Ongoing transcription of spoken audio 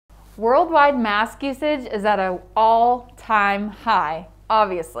Worldwide mask usage is at an all-time high,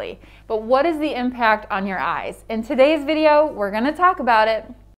 obviously. But what is the impact on your eyes? In today's video, we're going to talk about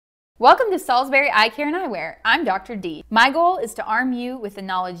it. Welcome to Salisbury Eye Care and Eyewear. I'm Dr. D. My goal is to arm you with the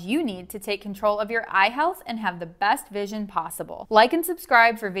knowledge you need to take control of your eye health and have the best vision possible. Like and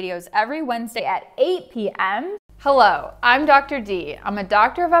subscribe for videos every Wednesday at 8 p.m. Hello, I'm Dr. D. I'm a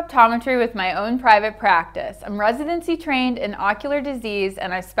doctor of optometry with my own private practice. I'm residency trained in ocular disease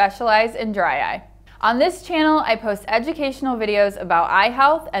and I specialize in dry eye. On this channel, I post educational videos about eye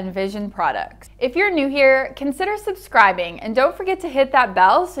health and vision products. If you're new here, consider subscribing and don't forget to hit that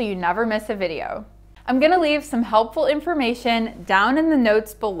bell so you never miss a video. I'm going to leave some helpful information down in the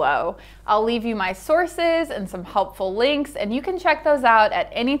notes below. I'll leave you my sources and some helpful links, and you can check those out at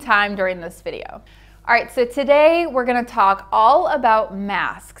any time during this video. All right, so today we're going to talk all about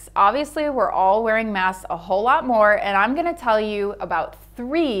masks. Obviously, we're all wearing masks a whole lot more, and I'm going to tell you about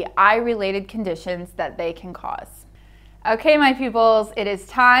 3 eye-related conditions that they can cause. Okay, my pupils, it is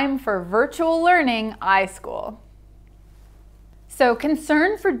time for virtual learning eye school. So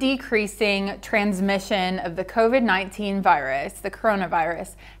concern for decreasing transmission of the COVID-19 virus, the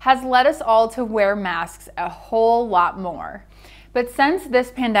coronavirus, has led us all to wear masks a whole lot more. But since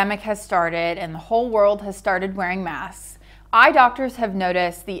this pandemic has started and the whole world has started wearing masks, eye doctors have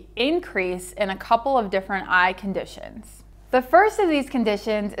noticed the increase in a couple of different eye conditions. The first of these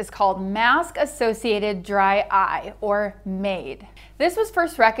conditions is called mask-associated dry eye, or MADE. This was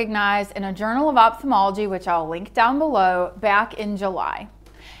first recognized in a journal of ophthalmology, which I'll link down below, back in July.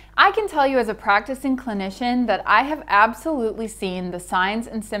 I can tell you as a practicing clinician that I have absolutely seen the signs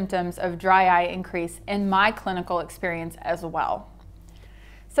and symptoms of dry eye increase in my clinical experience as well.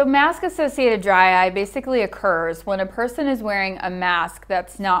 So mask-associated dry eye basically occurs when a person is wearing a mask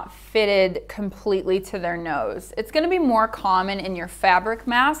that's not fitted completely to their nose. It's going to be more common in your fabric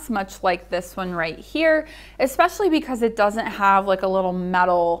masks, much like this one right here, especially because it doesn't have like a little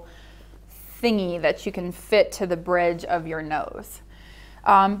metal thingy that you can fit to the bridge of your nose.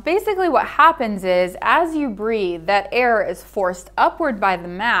 Basically what happens is as you breathe, that air is forced upward by the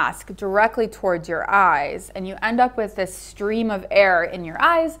mask directly towards your eyes, and you end up with this stream of air in your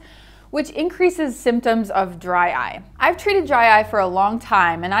eyes, which increases symptoms of dry eye. I've treated dry eye for a long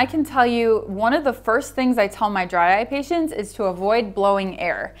time, and I can tell you one of the first things I tell my dry eye patients is to avoid blowing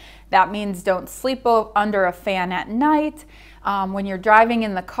air. That means don't sleep under a fan at night. When you're driving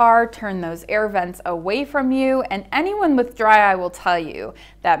in the car, turn those air vents away from you. And anyone with dry eye will tell you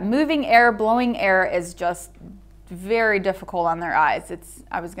that moving air, blowing air is just very difficult on their eyes.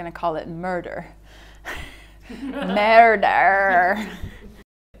 I was going to call it murder. Murder.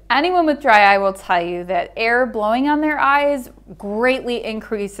 Anyone with dry eye will tell you that air blowing on their eyes greatly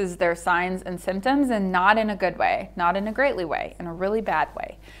increases their signs and symptoms, and not in a good way, not in a greatly way, in a really bad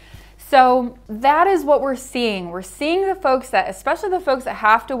way. So that is what we're seeing. We're seeing the folks that, especially the folks that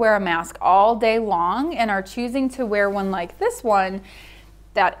have to wear a mask all day long and are choosing to wear one like this one,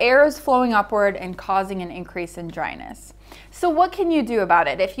 that air is flowing upward and causing an increase in dryness. So what can you do about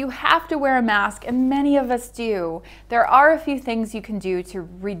it? If you have to wear a mask, and many of us do, there are a few things you can do to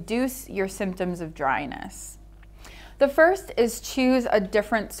reduce your symptoms of dryness. The first is choose a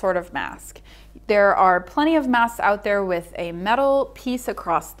different sort of mask. There are plenty of masks out there with a metal piece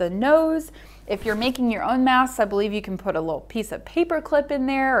across the nose. If you're making your own masks, I believe you can put a little piece of paper clip in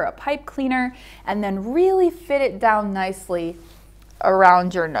there or a pipe cleaner and then really fit it down nicely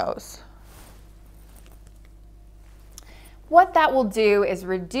around your nose. What that will do is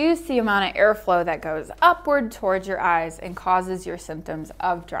reduce the amount of airflow that goes upward towards your eyes and causes your symptoms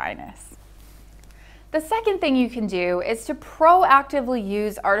of dryness. The second thing you can do is to proactively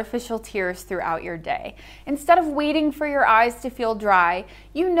use artificial tears throughout your day. Instead of waiting for your eyes to feel dry,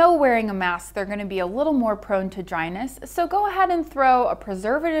 you know wearing a mask they're going to be a little more prone to dryness, so go ahead and throw a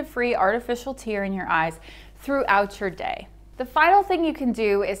preservative-free artificial tear in your eyes throughout your day. The final thing you can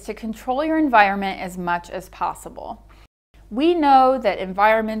do is to control your environment as much as possible. We know that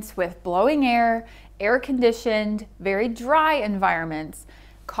environments with blowing air, air-conditioned, very dry environments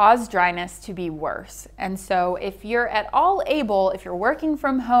cause dryness to be worse. And so if you're at all able, if you're working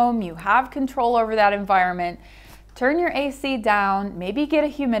from home, you have control over that environment, turn your AC down, maybe get a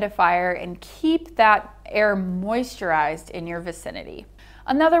humidifier, and keep that air moisturized in your vicinity.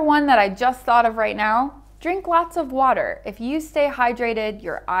 Another one that I just thought of right now, drink lots of water. If you stay hydrated,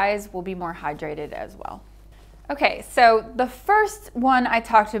 your eyes will be more hydrated as well. Okay, so the first one I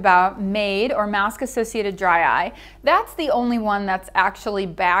talked about, MADE, or mask-associated dry eye, that's the only one that's actually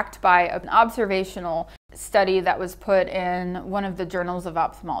backed by an observational study that was put in one of the journals of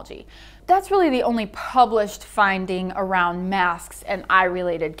ophthalmology. That's really the only published finding around masks and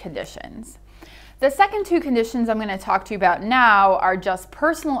eye-related conditions. The second two conditions I'm going to talk to you about now are just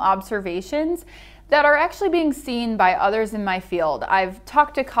personal observations that are actually being seen by others in my field. I've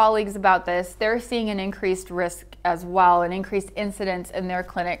talked to colleagues about this. They're seeing an increased risk as well, an increased incidence in their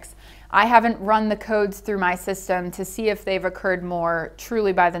clinics. I haven't run the codes through my system to see if they've occurred more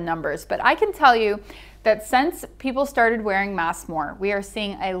truly by the numbers, but I can tell you that since people started wearing masks more, we are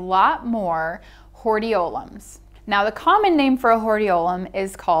seeing a lot more hordeolums. Now, the common name for a hordeolum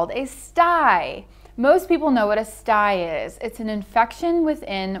is called a stye. Most people know what a stye is. It's an infection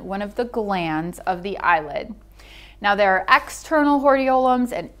within one of the glands of the eyelid. Now, there are external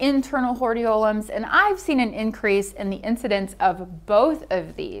hordeolums and internal hordeolums, and I've seen an increase in the incidence of both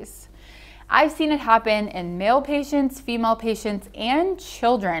of these. I've seen it happen in male patients, female patients, and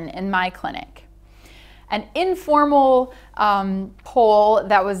children in my clinic. An informal poll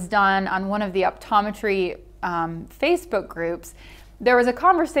that was done on one of the optometry Facebook groups, there was a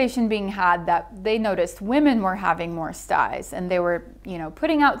conversation being had that they noticed women were having more styes, and they were,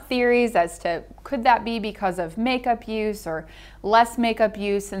 putting out theories as to could that be because of makeup use or less makeup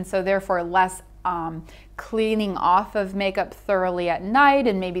use, and so therefore less cleaning off of makeup thoroughly at night,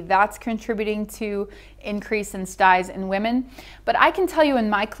 and maybe that's contributing to increase in styes in women. But I can tell you in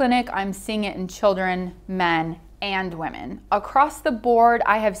my clinic, I'm seeing it in children, men, and women. Across the board,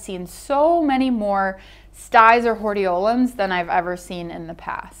 I have seen so many more styes or hordeolums than I've ever seen in the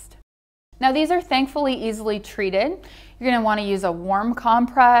past. Now, these are thankfully easily treated. You're going to want to use a warm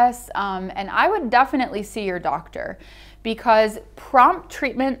compress, and I would definitely see your doctor, because prompt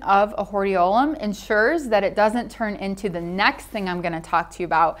treatment of a hordeolum ensures that it doesn't turn into the next thing I'm going to talk to you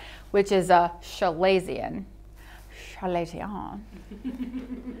about, which is a chalazion. Chalazion.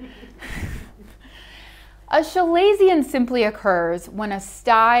 A chalazion simply occurs when a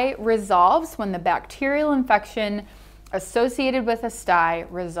stye resolves, when the bacterial infection associated with a stye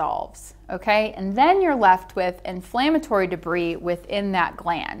resolves, okay? And then you're left with inflammatory debris within that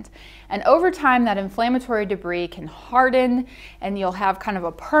gland. And over time, that inflammatory debris can harden, and you'll have kind of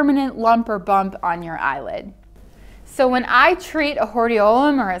a permanent lump or bump on your eyelid. So when I treat a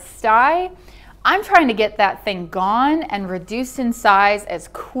hordeolum or a stye, I'm trying to get that thing gone and reduced in size as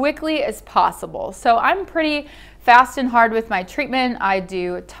quickly as possible. So I'm pretty fast and hard with my treatment. I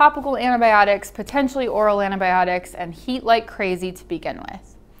do topical antibiotics, potentially oral antibiotics, and heat like crazy to begin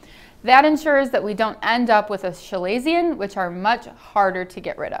with. That ensures that we don't end up with a chalazion, which are much harder to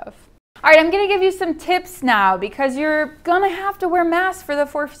get rid of. All right, I'm gonna give you some tips now, because you're gonna have to wear masks for the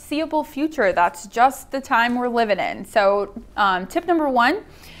foreseeable future. That's just the time we're living in. So tip number one,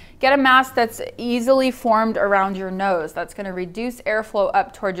 get a mask that's easily formed around your nose. That's going to reduce airflow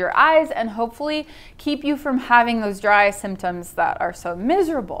up toward your eyes and hopefully keep you from having those dry eye symptoms that are so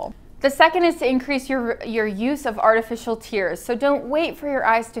miserable. The second is to increase your use of artificial tears. So don't wait for your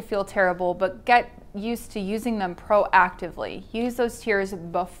eyes to feel terrible, but get used to using them proactively. Use those tears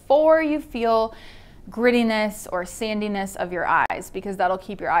before you feel grittiness or sandiness of your eyes, because that'll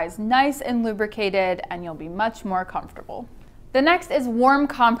keep your eyes nice and lubricated and you'll be much more comfortable. The next is warm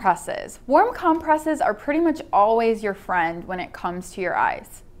compresses. Warm compresses are pretty much always your friend when it comes to your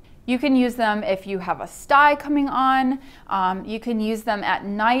eyes. You can use them if you have a stye coming on. You can use them at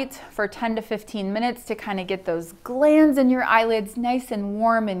night for 10 to 15 minutes to kind of get those glands in your eyelids nice and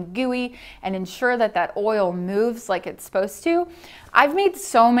warm and gooey and ensure that that oil moves like it's supposed to. I've made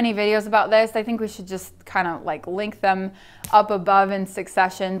so many videos about this. I think we should just kind of like link them up above in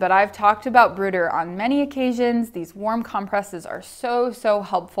succession, but I've talked about Bruder on many occasions. These warm compresses are so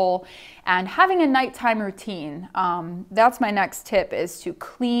helpful, and having a nighttime routine. That's my next tip, is to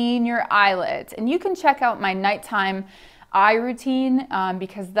clean your eyelids, and you can check out my nighttime eye routine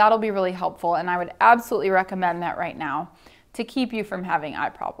because that'll be really helpful, and I would absolutely recommend that right now to keep you from having eye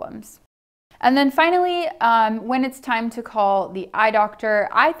problems. And then finally, when it's time to call the eye doctor,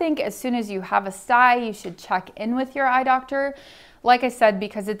 I think as soon as you have a stye, you should check in with your eye doctor. Like I said,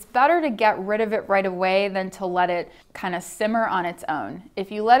 because it's better to get rid of it right away than to let it kind of simmer on its own. If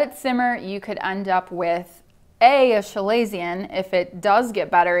you let it simmer, you could end up with a chalazion if it does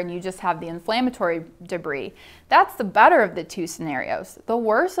get better and you just have the inflammatory debris. That's the better of the two scenarios. The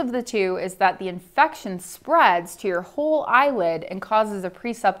worst of the two is that the infection spreads to your whole eyelid and causes a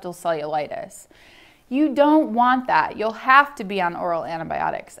preseptal cellulitis. You don't want that. You'll have to be on oral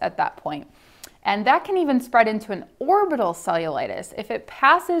antibiotics at that point. And that can even spread into an orbital cellulitis. If it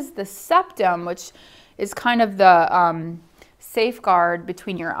passes the septum, which is kind of the safeguard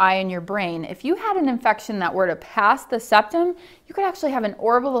between your eye and your brain. If you had an infection that were to pass the septum, you could actually have an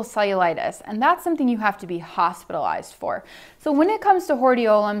orbital cellulitis, and that's something you have to be hospitalized for. So when it comes to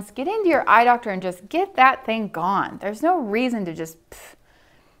hordeolums, get into your eye doctor and just get that thing gone. There's no reason to just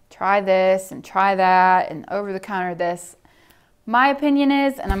try this and try that and over-the-counter this. My opinion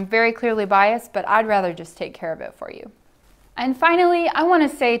is, and I'm very clearly biased, but I'd rather just take care of it for you. And finally, I want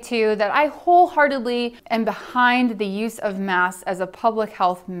to say too that I wholeheartedly am behind the use of masks as a public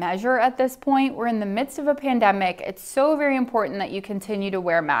health measure at this point. We're in the midst of a pandemic. It's so very important that you continue to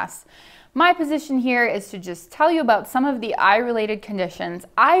wear masks. My position here is to just tell you about some of the eye-related conditions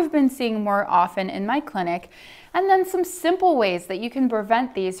I've been seeing more often in my clinic, and then some simple ways that you can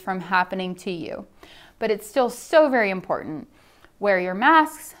prevent these from happening to you. But it's still so very important. Wear your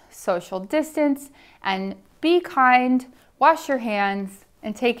masks, social distance, and be kind. Wash your hands,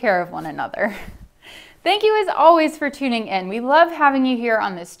 and take care of one another. Thank you as always for tuning in. We love having you here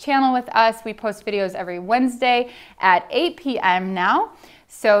on this channel with us. We post videos every Wednesday at 8 p.m. now.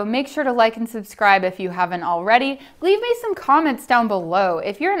 So make sure to like and subscribe if you haven't already. Leave me some comments down below.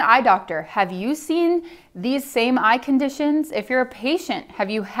 If you're an eye doctor, have you seen these same eye conditions? If you're a patient, have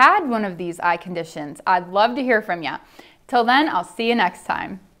you had one of these eye conditions? I'd love to hear from you. Till then, I'll see you next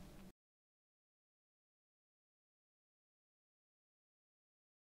time.